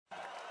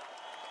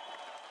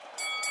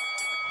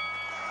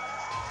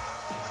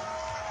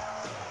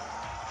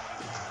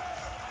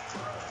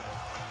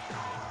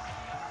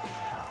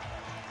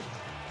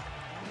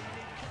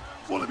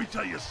Well, let me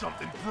tell you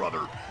something,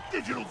 brother.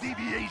 Digital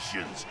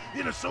Deviations,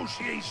 in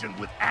association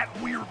with At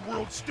Weird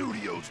World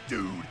Studios,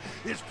 dude,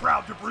 is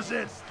proud to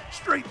present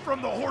Straight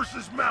from the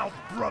Horse's Mouth,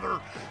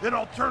 brother, an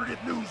alternative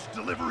news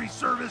delivery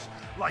service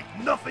like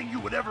nothing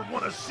you would ever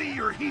want to see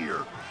or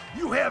hear.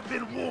 You have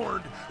been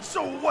warned,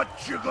 so what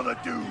you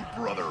gonna do,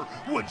 brother,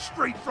 when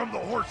Straight from the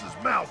Horse's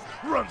Mouth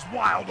runs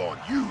wild on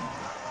you?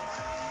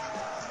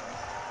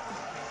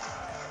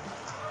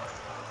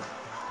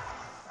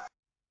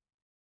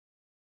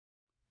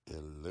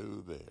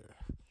 Hello there.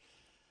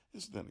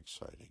 Isn't that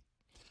exciting?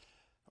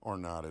 Or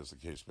not, as the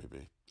case may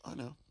be. I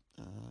know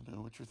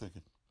what you're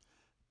thinking.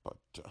 But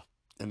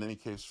in any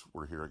case,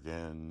 we're here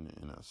again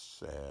in a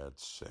sad,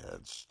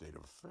 sad state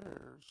of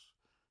affairs.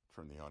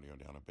 Turn the audio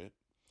down a bit.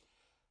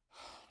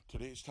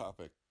 Today's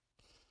topic,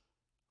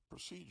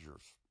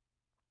 procedures.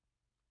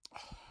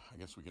 I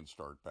guess we can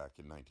start back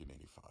in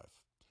 1985. I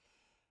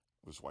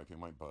was wiping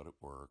my butt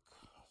at work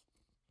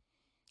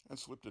and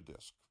slipped a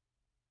disc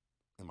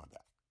in my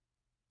back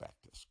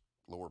disc,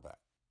 lower back.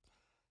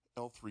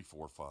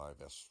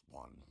 L345S1,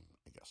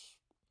 I guess,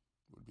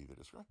 would be the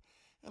disc, right?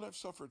 And I've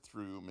suffered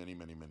through many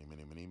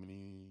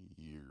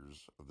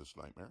years of this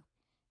nightmare.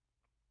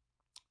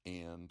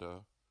 And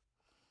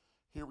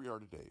here we are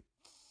today,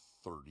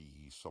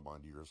 30 some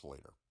odd years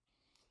later,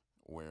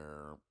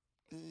 where,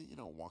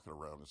 walking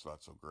around is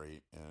not so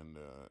great, and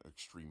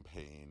extreme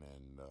pain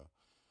and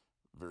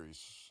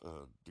various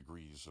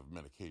degrees of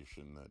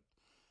medication that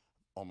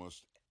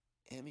almost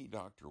any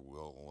doctor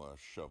will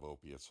shove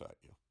opiates at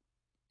you.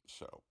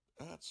 So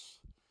it's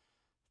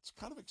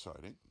kind of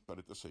exciting, but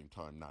at the same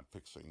time not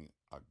fixing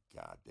a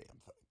goddamn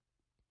thing.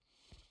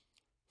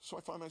 So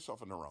I find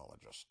myself a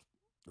neurologist.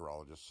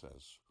 Neurologist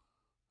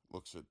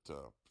looks at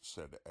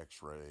said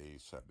X-ray,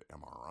 said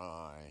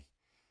MRI.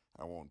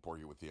 I won't bore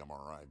you with the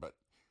MRI, but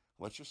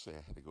let's just say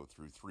I had to go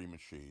through 3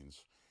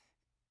 machines,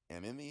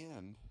 and in the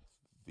end,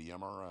 the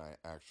MRI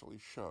actually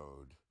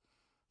showed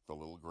the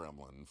little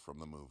gremlin from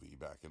the movie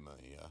back in the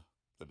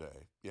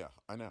day. Yeah,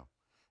 I know.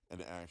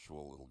 An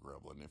actual little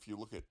gremlin. If you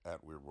look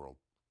at Weird World,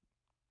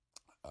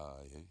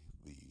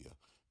 the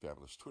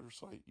fabulous Twitter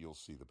site, you'll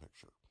see the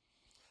picture.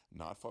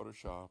 Not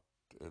photoshopped.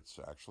 It's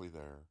actually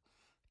there.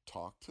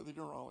 Talk to the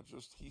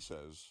neurologist. He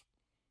says,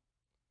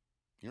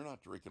 "You're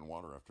not drinking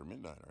water after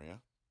midnight, are you?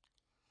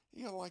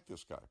 You gotta like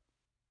this guy."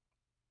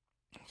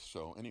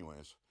 So,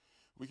 anyways,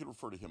 we could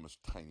refer to him as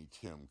Tiny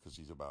Tim because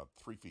he's about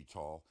 3 feet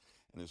tall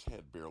and his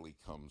head barely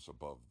comes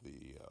above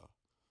the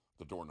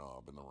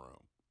doorknob in the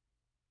room.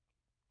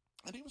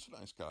 And he was a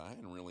nice guy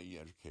and really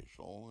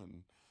educational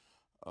and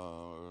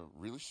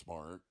really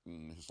smart.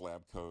 And his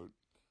lab coat,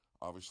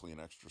 obviously an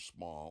extra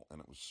small, and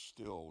it was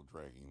still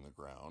dragging the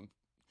ground.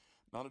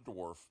 Not a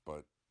dwarf,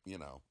 but,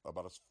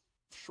 about as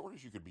short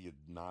as you could be,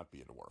 not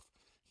be a dwarf.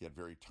 He had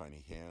very tiny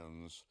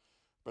hands,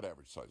 but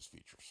average size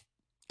features.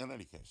 In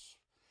any case,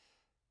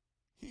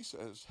 he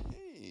says,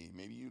 "Hey,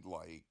 maybe you'd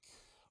like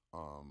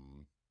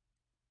an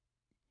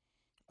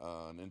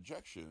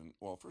injection.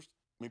 Well, first,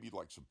 maybe you'd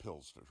like some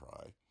pills to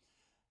try.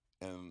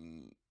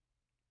 And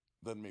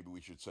then maybe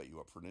we should set you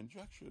up for an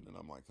injection." And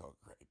I'm like, "Oh,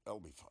 great. That'll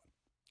be fun."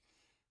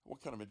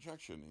 "What kind of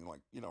injection?" And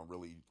like,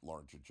 really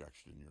large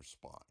injection in your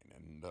spine.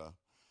 And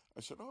I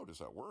said, "Oh, does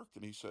that work?"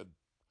 And he said,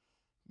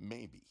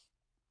 "Maybe.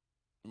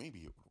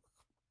 Maybe it would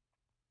work."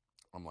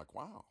 I'm like,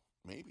 "Wow,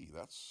 maybe.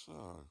 That's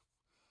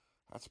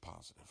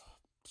positive."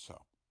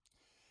 So,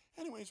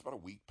 anyways, about a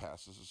week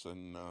passes,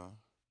 and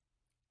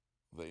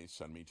they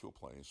send me to a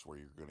place where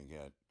you're going to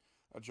get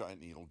a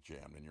giant needle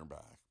jammed in your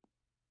back.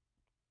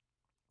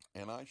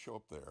 And I show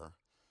up there,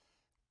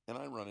 and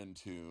I run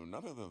into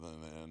none other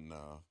than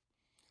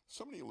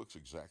somebody who looks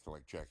exactly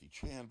like Jackie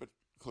Chan, but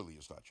clearly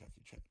is not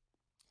Jackie Chan.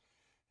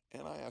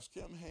 And I ask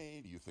him,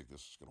 "Hey, do you think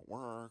this is going to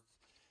work?"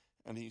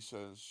 And he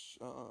says,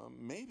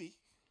 "Maybe,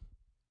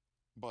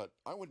 but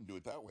I wouldn't do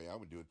it that way. I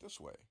would do it this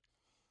way.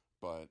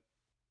 But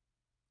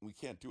we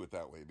can't do it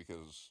that way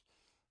because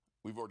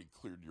we've already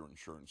cleared your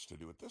insurance to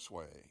do it this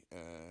way."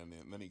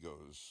 And then he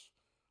goes,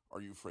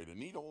 "Are you afraid of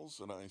needles?"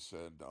 And I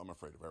said, "I'm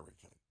afraid of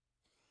everything."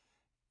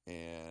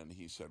 And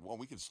he said, "Well,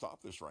 we can stop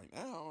this right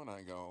now." And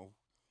I go,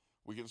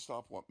 "We can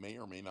stop what may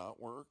or may not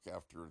work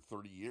after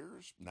 30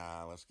 years?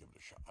 Nah, let's give it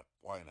a shot.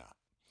 Why not?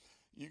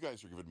 You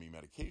guys are giving me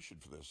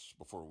medication for this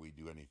before we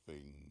do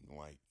anything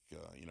like,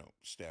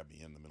 stab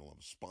me in the middle of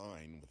the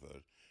spine with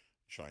a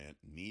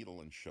giant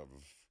needle and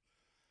shove,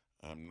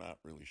 I'm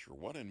not really sure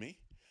what in me."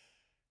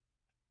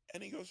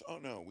 And he goes, "Oh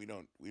no, we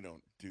don't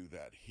do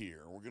that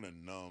here. We're going to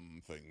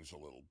numb things a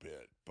little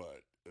bit,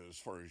 but as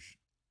far as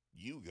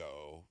you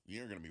go,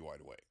 you're going to be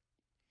wide awake."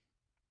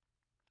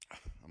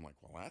 I'm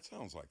like, "Well, that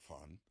sounds like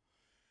fun."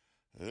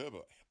 Oh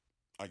boy.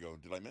 I go,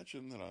 "Did I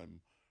mention that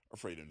I'm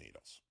afraid of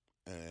needles?"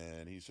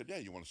 And he said, "Yeah,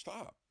 you want to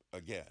stop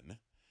again?"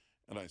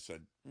 And I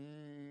said,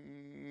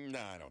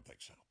 "Nah, I don't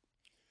think so."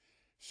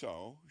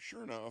 So,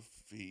 sure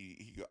enough,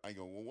 I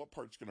go, "Well, what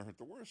part's going to hurt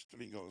the worst?"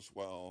 And he goes,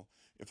 "Well,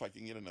 if I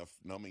can get enough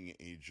numbing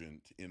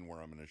agent in where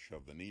I'm going to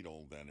shove the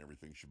needle, then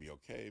everything should be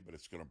okay, but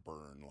it's going to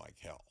burn like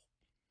hell."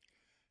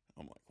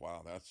 I'm like,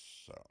 "Wow, that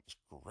sounds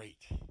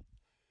great."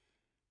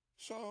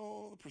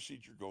 So the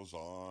procedure goes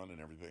on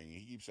and everything.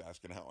 He keeps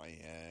asking how I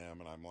am,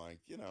 and I'm like,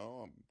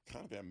 I'm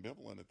kind of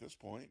ambivalent at this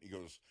point. He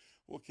goes,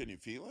 well, can you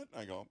feel it?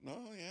 And I go,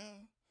 no, yeah.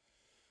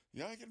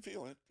 Yeah, I can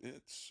feel it.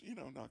 It's,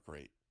 not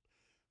great.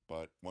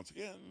 But once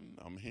again,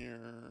 I'm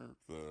here.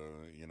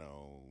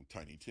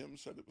 Tiny Tim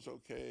said it was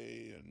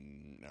okay,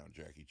 and now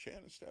Jackie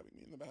Chan is stabbing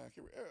me in the back.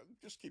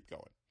 Just keep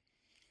going.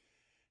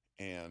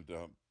 And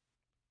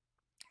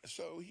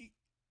so he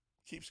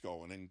keeps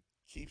going and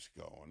keeps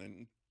going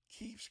and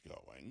keeps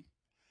going.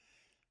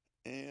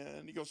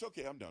 And he goes,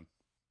 okay, I'm done.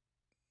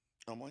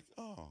 I'm like,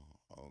 oh,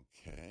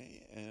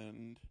 okay.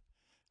 And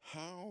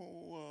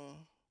how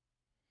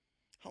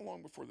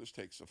long before this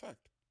takes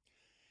effect?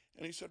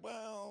 And he said,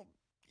 well,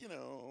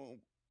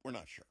 we're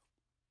not sure.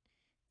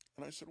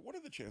 And I said, what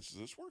are the chances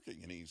of this working?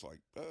 And he's like,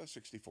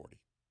 60-40.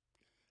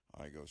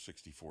 I go,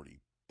 60-40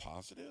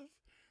 positive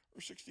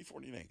or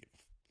 60-40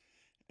 negative?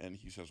 And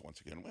he says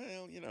once again,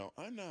 well,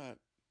 I'm not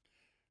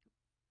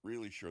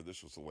really sure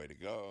this was the way to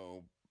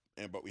go,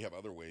 but we have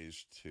other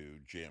ways to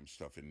jam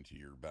stuff into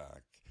your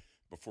back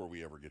before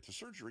we ever get to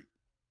surgery.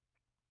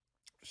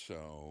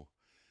 So,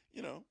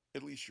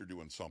 at least you're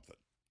doing something.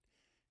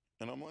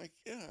 And I'm like,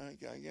 yeah,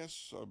 I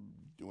guess I'm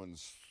doing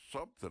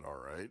something all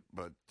right,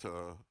 but,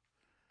 how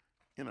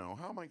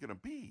am I going to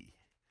be?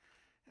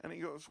 And he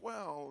goes,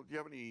 well, do you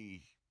have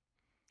any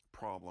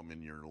problem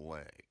in your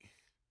leg?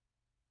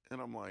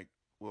 And I'm like,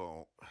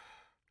 well,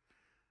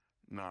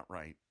 not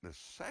right this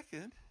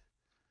second,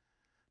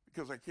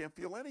 because I can't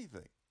feel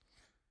anything.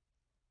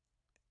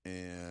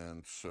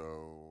 And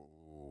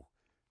so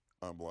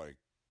I'm like,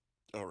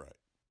 all right,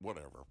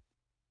 whatever.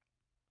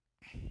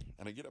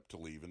 And I get up to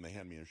leave, and they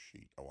hand me a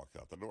sheet. I walk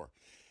out the door,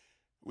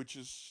 which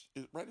is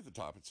right at the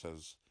top. It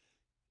says,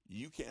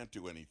 you can't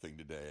do anything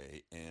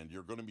today, and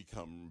you're going to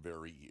become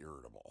very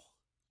irritable.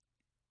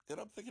 And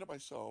I'm thinking to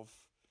myself,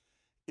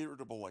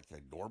 irritable like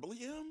I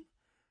normally am?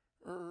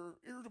 Or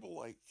irritable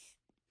like,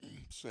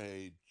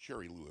 say,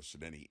 Jerry Lewis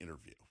in any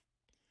interview?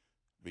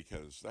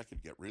 Because that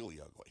could get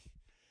really ugly.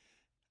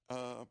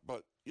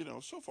 But,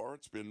 so far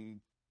it's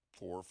been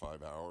 4 or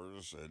 5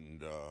 hours,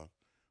 and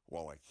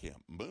while I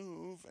can't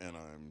move and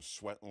I'm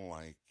sweating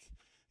like,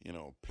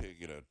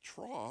 pig in a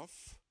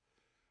trough,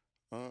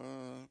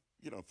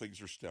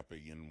 things are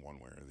stepping in one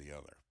way or the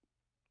other.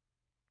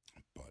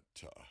 But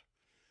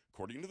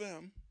according to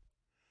them,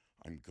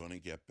 I'm going to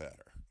get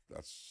better.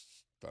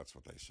 That's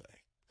what they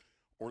say.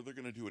 Or they're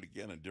going to do it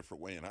again a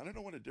different way. And I don't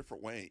know what a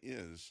different way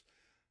is.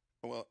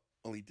 Well,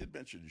 he did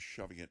mention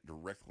shoving it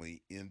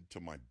directly into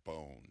my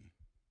bone.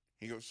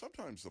 He goes,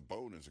 sometimes the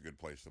bone is a good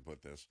place to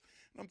put this.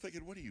 And I'm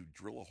thinking, what do you,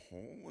 drill a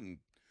hole and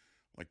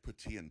put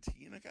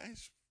TNT in a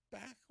guy's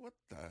back? What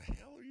the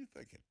hell are you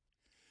thinking?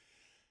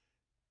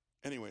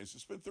 Anyways,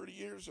 it's been 30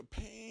 years of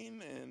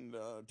pain, and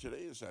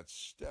today is that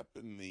step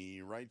in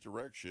the right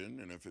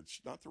direction. And if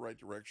it's not the right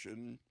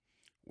direction,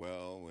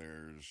 well,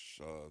 there's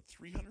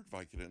 300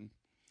 Vicodin,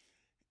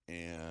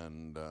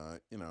 and,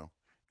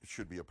 it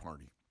should be a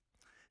party.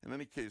 In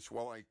any case,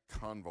 while I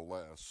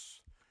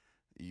convalesce,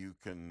 you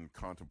can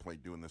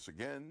contemplate doing this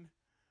again.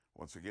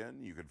 Once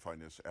again, you can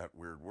find us at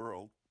Weird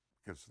World,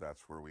 because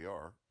that's where we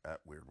are, at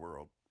Weird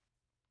World.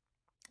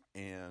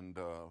 And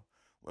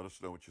let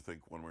us know what you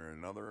think one way or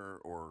another,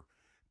 or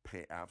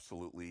pay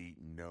absolutely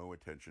no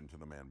attention to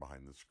the man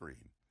behind the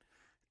screen.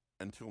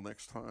 Until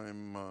next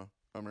time,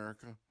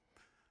 America,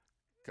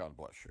 God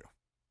bless you.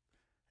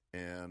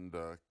 And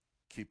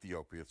keep the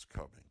opiates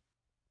coming.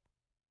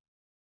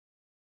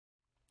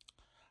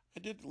 I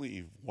did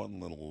leave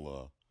one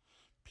little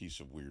piece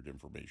of weird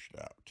information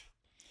out.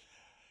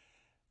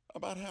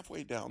 About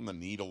halfway down the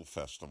Needle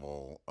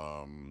Festival,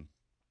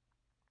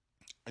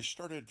 I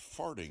started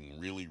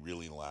farting really,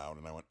 really loud,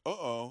 and I went,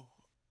 uh-oh.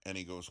 And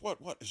he goes, what,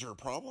 is there a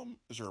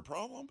problem? Is there a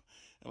problem?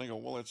 And I go,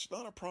 well, it's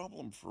not a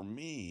problem for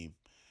me,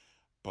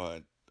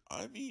 but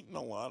I've eaten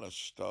a lot of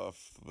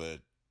stuff that,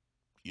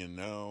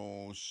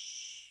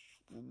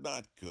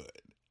 not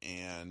good.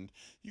 And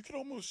you could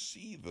almost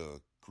see the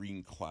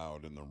green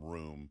cloud in the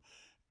room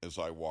as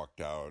I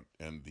walked out,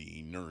 and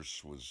the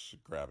nurse was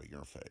grabbing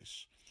her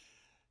face.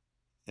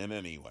 And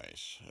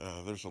anyways,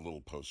 there's a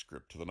little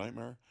postscript to the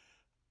nightmare.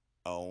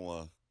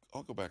 I'll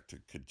go back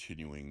to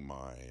continuing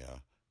my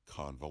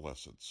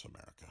convalescence,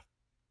 America.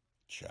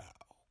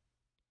 Ciao.